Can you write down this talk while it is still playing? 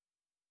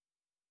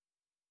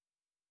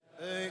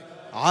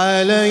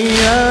علي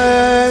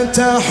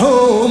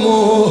تحوم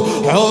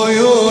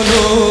عيون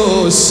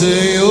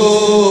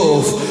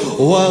السيوف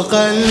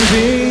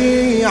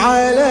وقلبي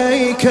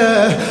عليك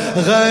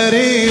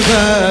غريب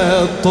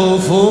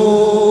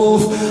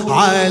الطفوف.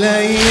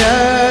 علي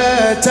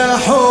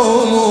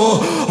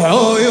تحوم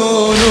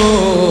عيون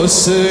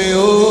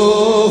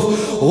السيوف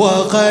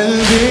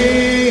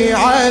وقلبي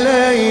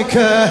عليك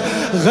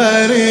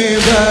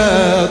غريب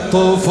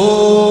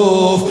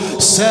الطفوف.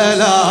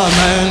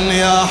 سلاما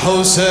يا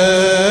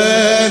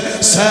حسين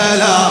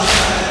سلام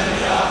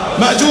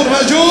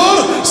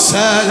مأجور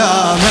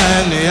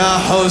سلاما يا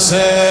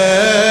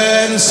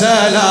حسين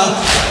سلام.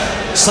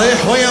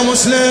 صيح ويا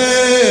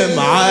مسلم.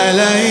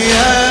 علي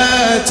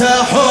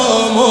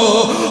تحوم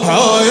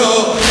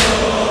عيون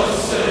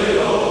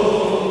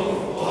السيوف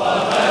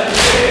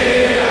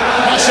وقلبي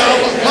ما شاء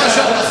الله ما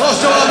شاء الله. خوش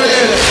جواب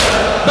ليلة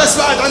بس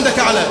بعد عندك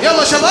أعلى.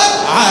 يلا شباب.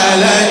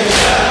 علي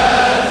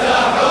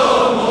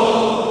تحوم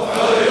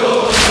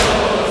عيون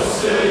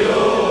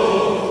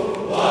السيوف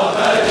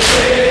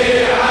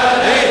وقلبي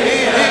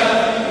عليك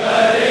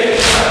غريب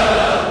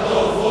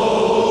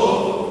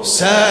الطفوف.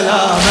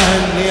 سلاما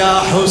يا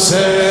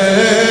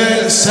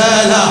حسين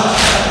سلام.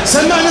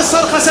 سمعني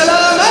الصرخة.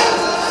 سلاما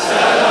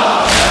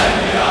سلاما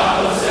يا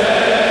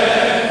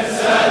حسين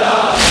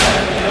سلاما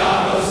يا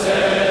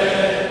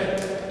حسين.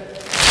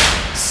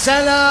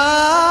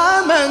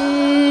 سلاما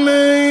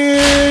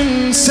من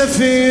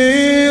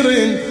سفير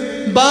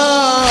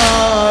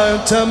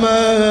بات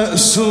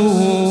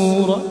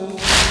مأسورا.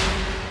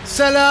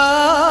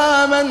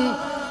 سلاما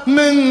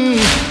من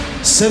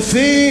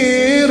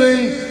سفير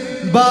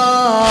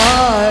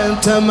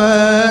بات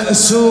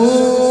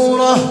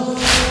مأسورة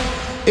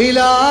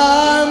إلى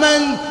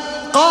من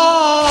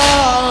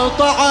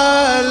قاطع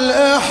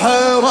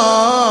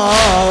الإحرام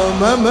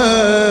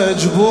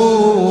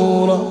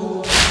مجبورة.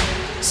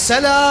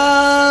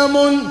 سلام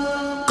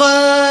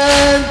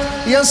قد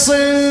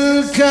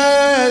يصلك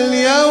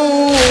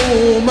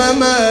اليوم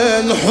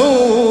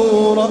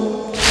منحورا.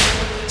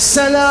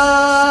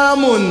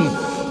 سلام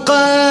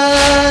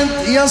قد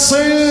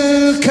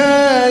يصلك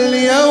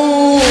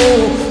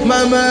اليوم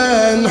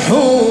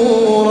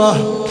منحورة.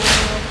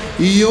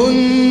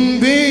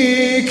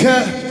 ينبيك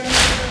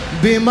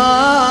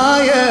بما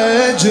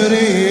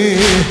يجري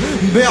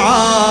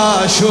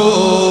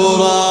بعاشورا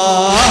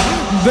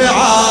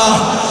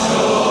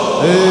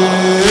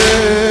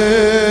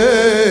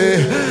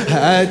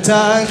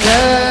أتاك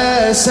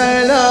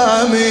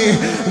سلامي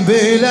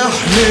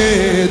بلحن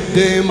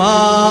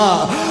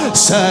الدماء.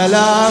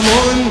 سلام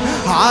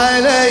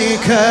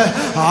عليك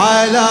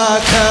على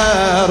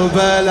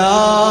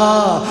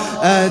كربلاء.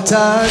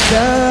 أتاك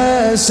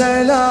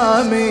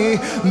سلامي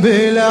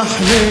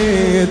بلحن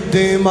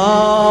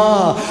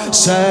الدماء.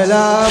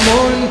 سلام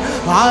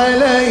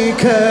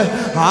عليك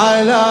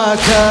على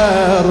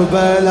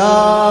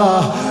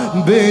كربلاء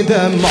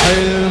بدمع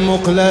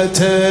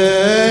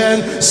المقلتين.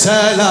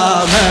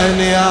 سلاما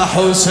يا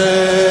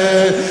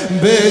حسين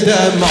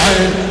بدمع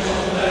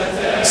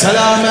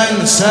سلاما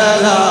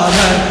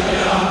سلاما.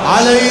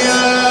 علي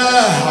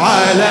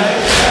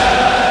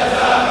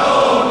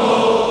تحوم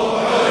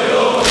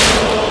عيون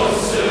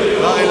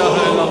السيوف لا إله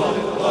إلا الله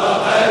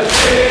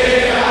وقلبي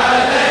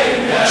عليك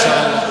ما شاء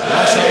الله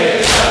ما شاء الله.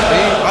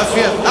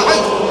 عافية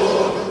أعد.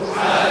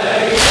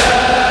 علي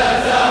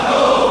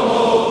تحوم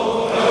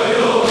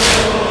عيون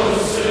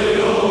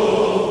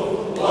السيوف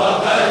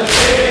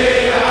وقلبي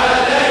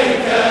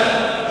عليك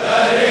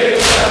غريب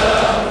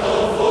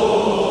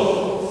الطفوف.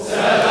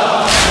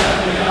 سلاما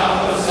يا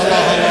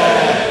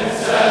حسين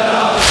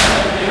سلاما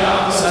يا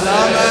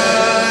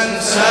حسين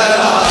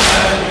سلاما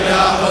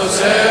يا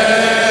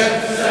حسين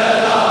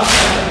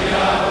سلاما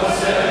يا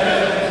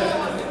حسين.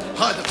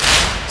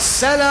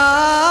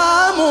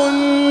 سلام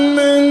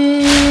من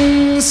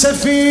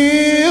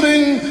سفير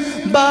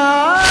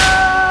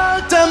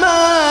بات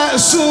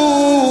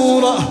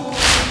مأسورة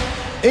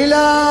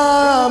إلى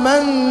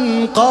من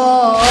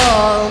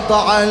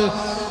قاطع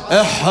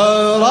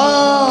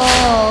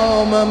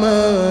الإحرام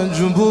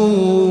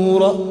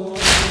مجبورا.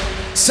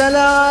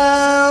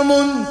 سلام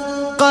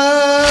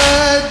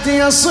قد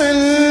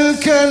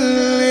يصلك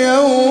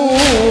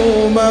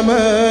اليوم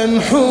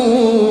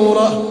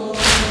منحورا.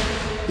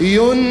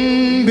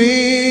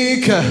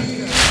 ينبيك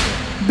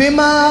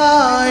بما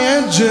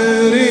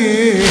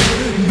يجري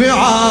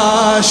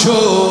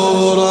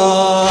بعاشورا.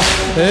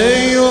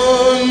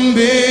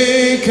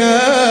 ينبيك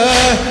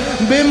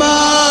بما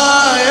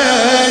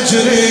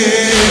يجري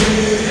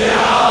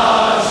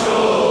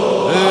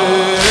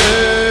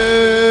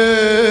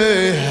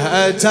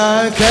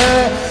أتاك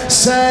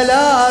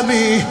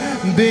سلامي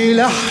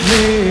بلحن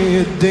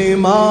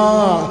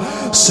الدماء.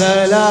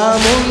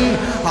 سلام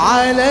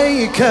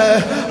عليك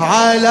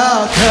على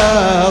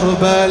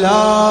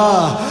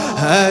كربلاء.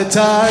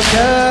 أتاك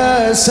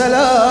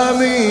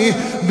سلامي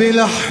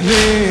بلحن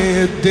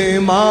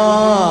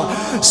الدماء.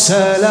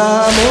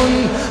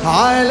 سلام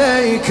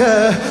عليك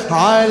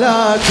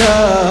على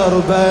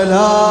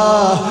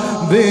كربلاء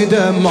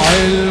بدمع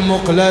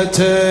المقلتين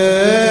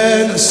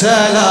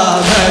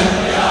سلاما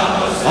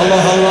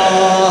الله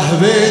الله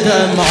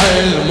بدمع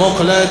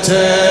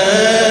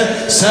المقلتين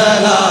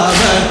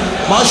سلاما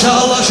ما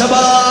شاء الله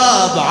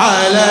شباب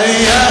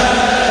علي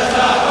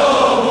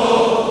تحوم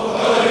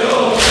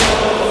عيون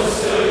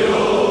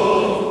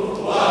السيوف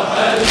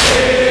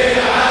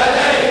وقلبي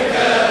عليك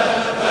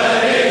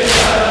بريء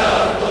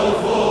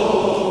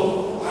الطفوف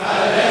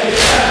علي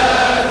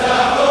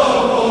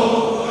تحوم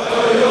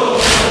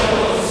عيون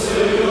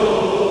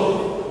السيوف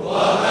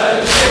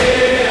وقلبي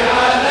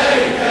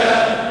عليك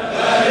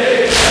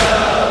بريء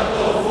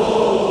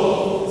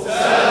الطفوف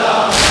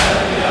سلاما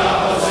يا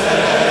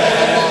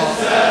حسين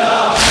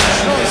سلاما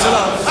شلون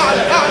سلام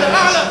أعلى أعلى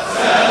أعلى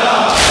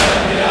سلاما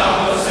يا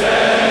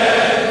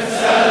حسين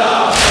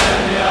سلاما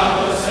يا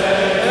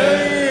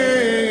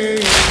حسين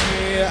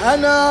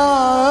أنا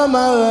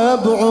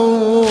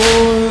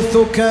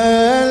مبعوثك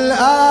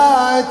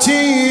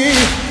الآتي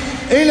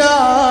إلى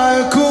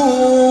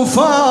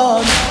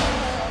كوفان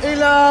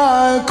إلى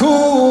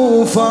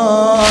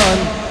كوفان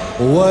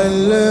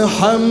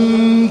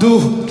والحمد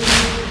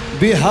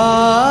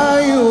بها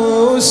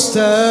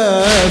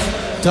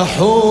يستفتح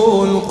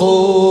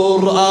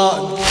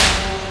القرآن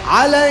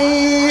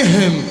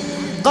عليهم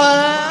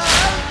قد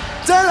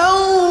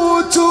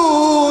تلوت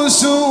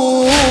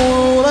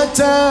سورة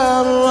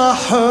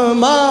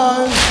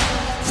الرحمن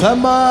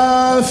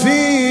فما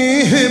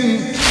فيهم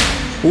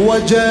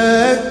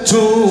وجدت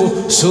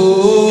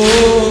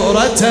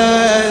سورة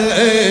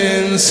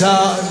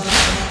الإنسان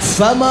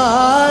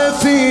فما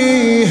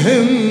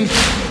فيهم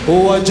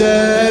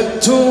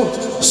وجدت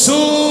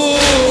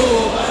سورة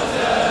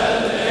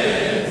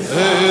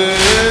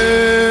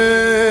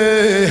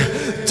الإنسان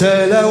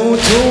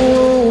تلوت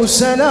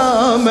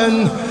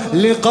سلاما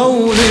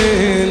لقول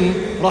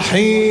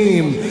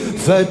رحيم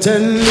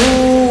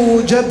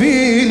فتلوا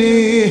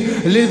جبيني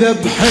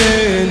لذبح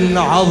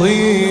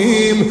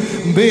عظيم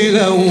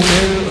بلون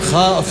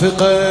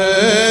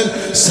الخافقين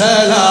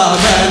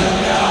سلاما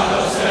يا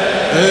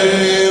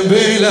حسين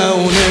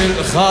بلون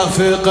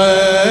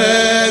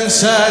الخافقين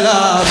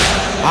سلام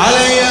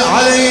علي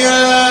علي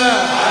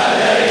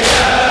علي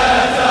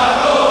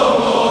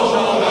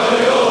تحوم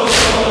عيون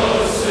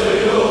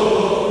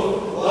السيوف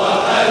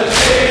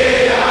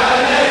وقلبي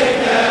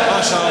عليك ما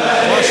شاء الله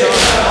ما شاء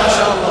الله ما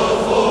شاء الله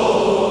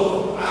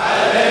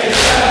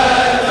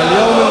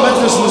اليوم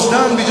المجلس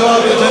مزدان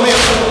بجواب الجميع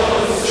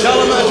ان شاء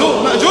الله مأجور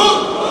مأجور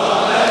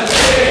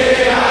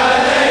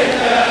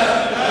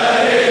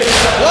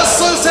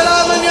وصل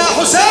سلاما يا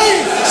حسين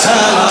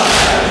سلام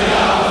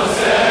يا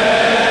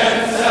حسين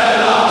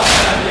سلاما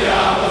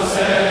يا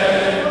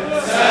حسين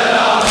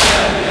سلاما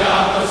يا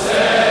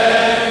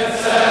حسين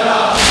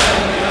سلاما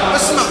يا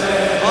اسمع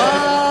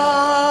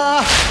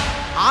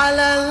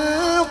على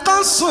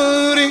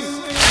القصر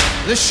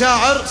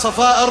للشاعر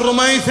صفاء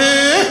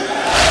الرميثي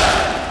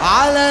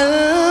على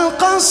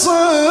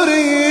القصر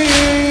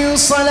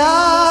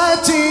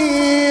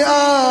صلاتي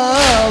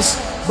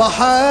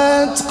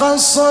أصبحت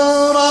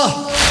قصره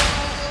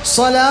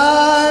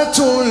صلاة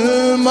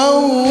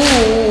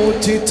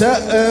الموت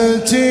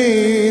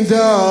تأتي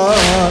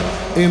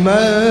دائما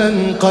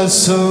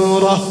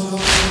قسرة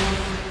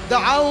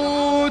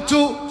دعوت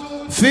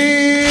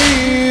في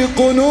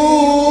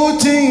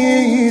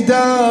قنوتي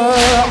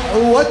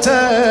دعوة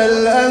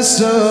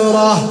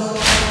الأسرة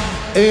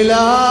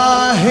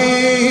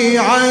إلهي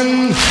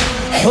عن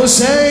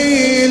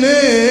حسين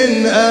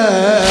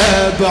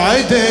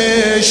أبعد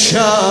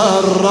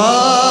الشر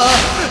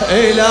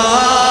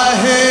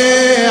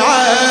إلهي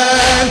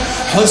عن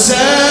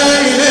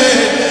حسين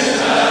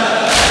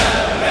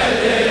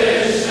أبعد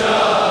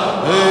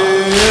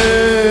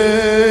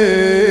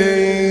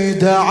الشر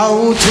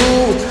دعوت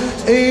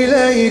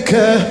إليك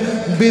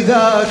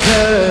بذاك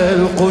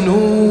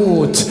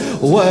القنوت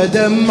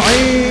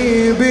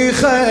ودمعي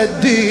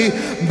بخدي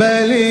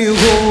بليغ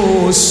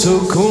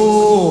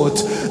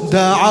السكوت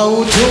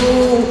دعوت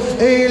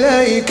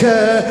إليك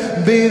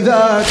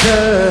بذاك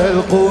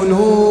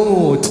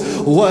القنوت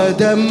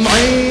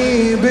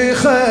ودمعي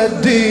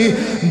بخدي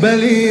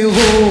بليغ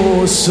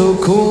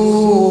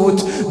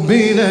السكوت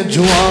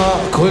بنجوى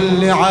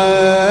كل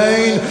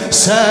عين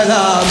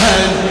سلاما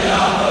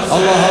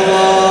الله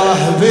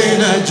الله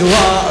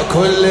بنجوى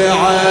كل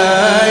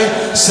عين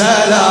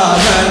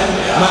سلاما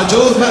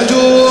مأجور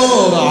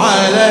مأجور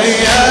علي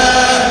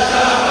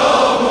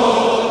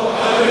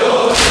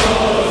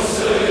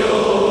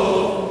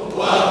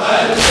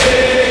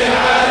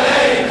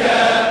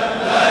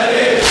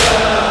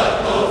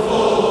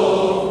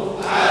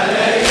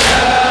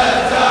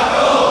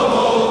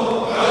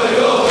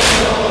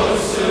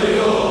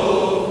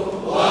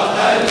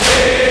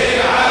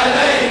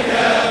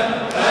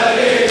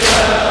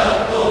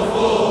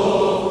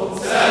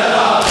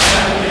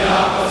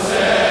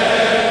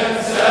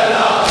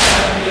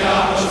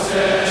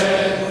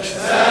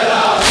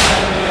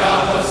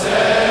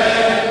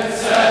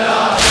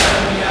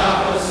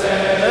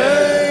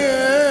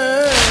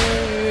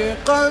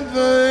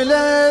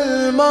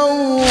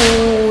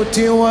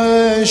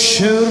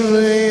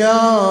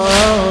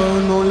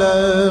والشريان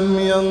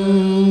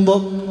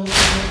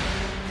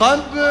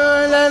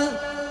قبل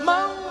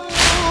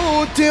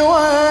الموت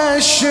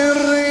والشريان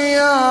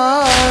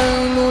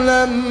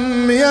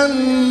لم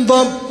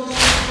ينضب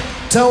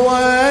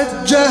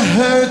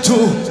توجهت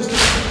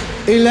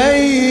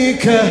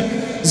إليك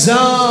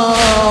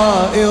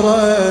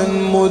زائرا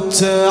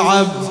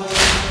متعب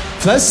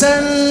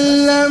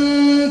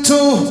فسلمت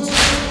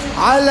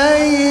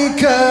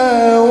عليك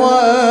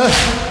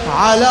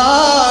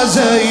وعلى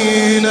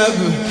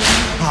زينب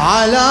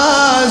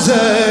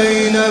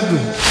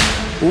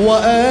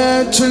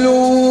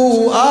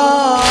وأتلو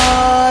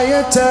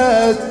آية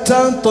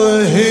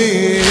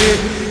التطهير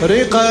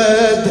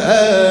قد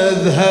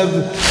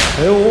أذهب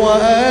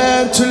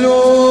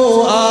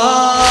وأتلو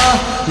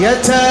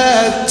آية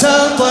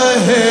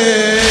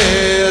التطهير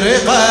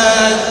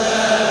قد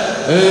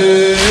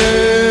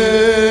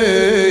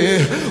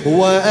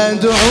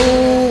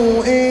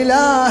وأدعو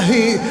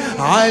إلهي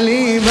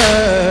عليم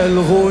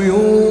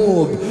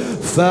الغيوب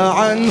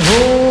فعنه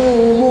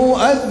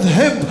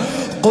أذهب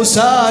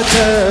قساة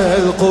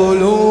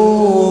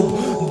القلوب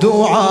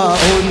دعاء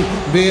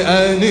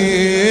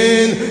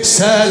بأنين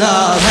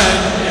سلاما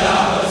يا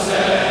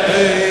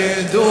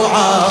حسين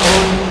دعاء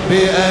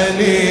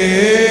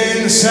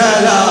بأنين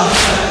سلاما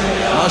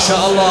ما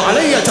شاء الله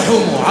علي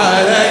تحوم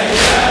علي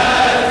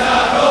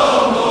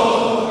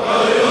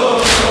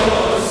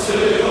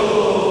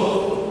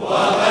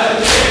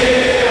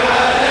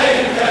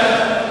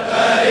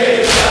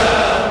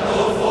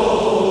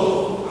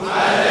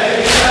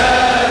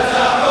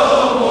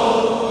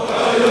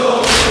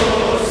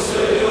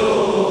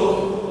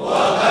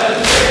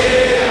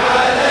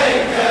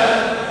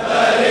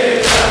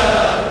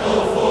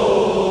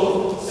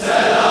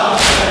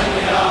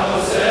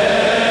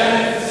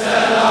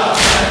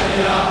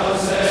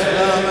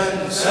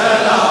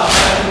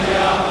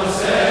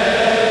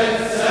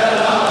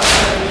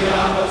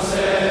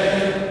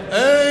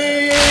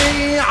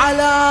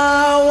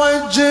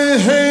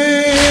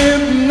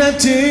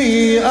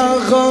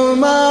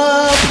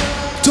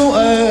أغمضت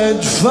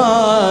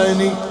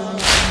أجفاني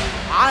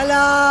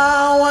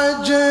على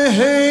وجه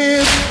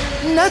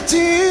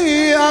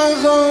ابنتي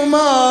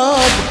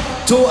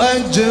أغمضت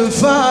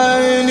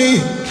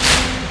أجفاني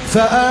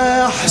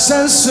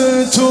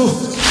فأحسست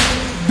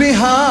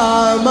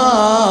بها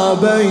ما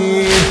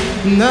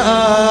بين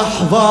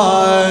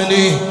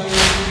أحضاني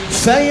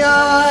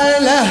فيا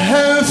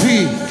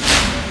لهفي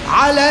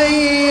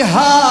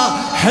عليها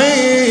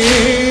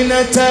حين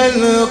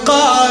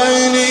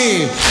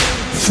تلقاني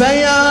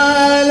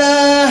فيا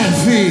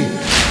لهفي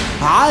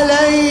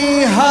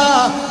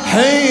عليها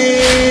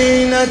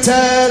حين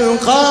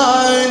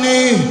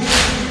تلقاني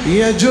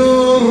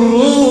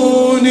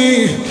يجروني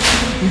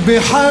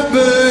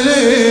بحبل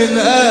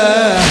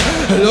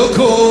أهل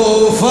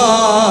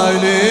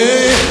كوفاني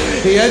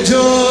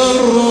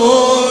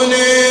يجروني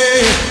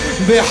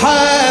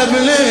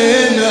بحبل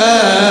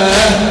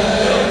أهل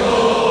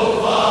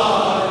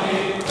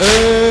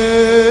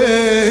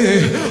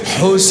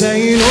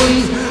حسين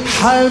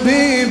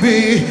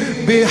حبيبي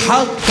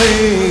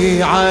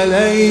بحقي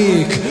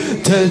عليك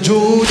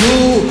تجود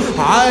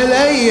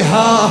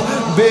عليها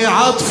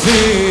بعطف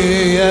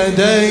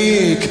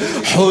يديك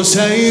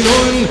حسين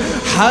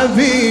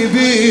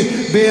حبيبي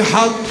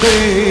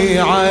بحقي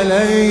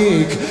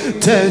عليك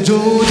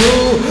تجود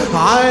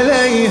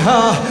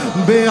عليها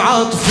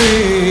بعطف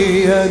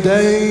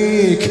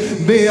يديك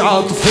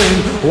بعطف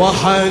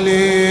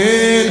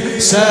وحنين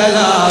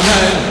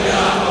سلاما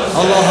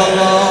الله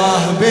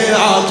الله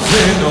بعطف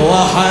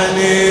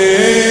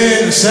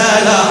وحنين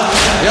سلام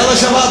يلا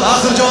شباب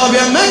آخر جواب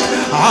يمك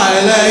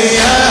علي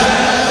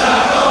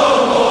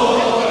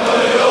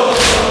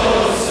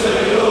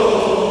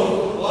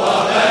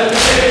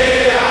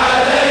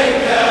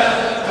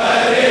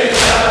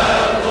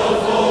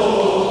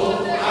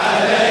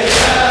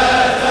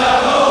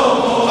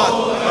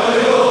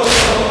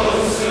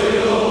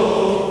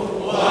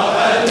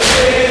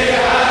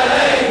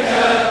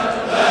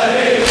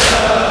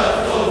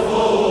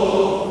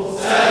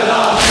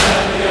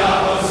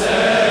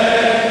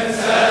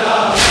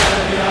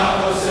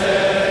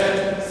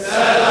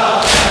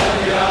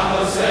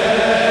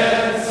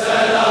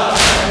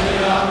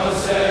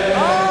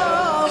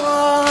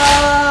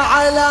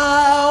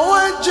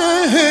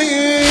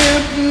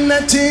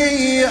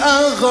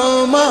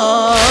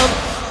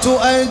أغمضت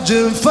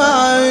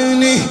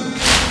أجفاني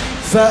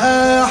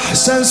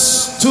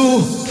فأحسست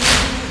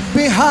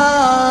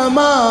بها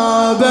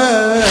ما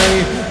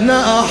بين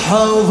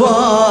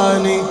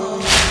أحضاني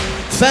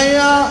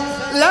فيا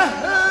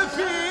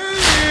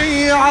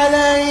لهفي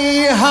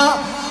عليها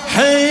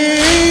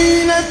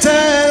حين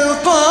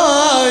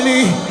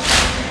تلقاني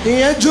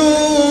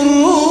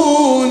يجروني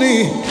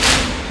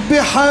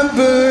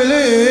بحبل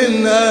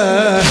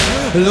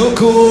أهل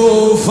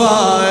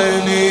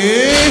كوفاني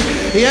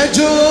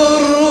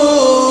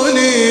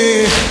يجروني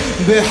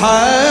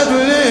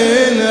بحبل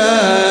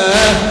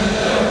أهل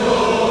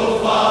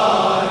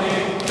كوفاني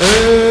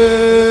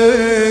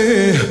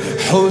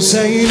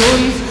حسين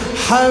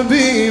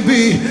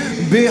حبيبي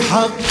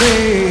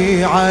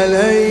بحقي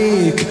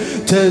عليك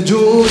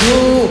تجود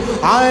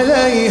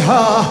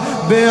عليها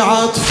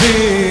بعطف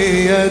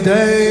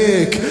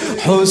يديك.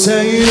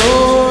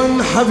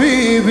 حسين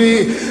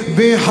حبيبي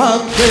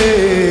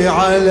بحقي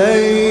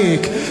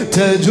عليك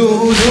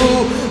تجود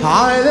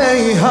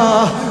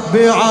عليها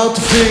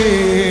بعطف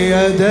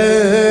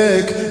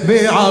يديك.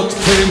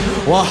 بعطف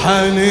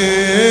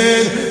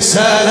وحنين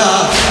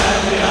سلام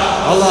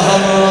الله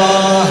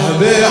الله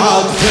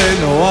بعطف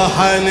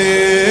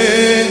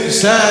وحنين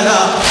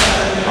سلام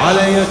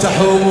علي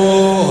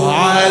تحوم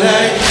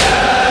علي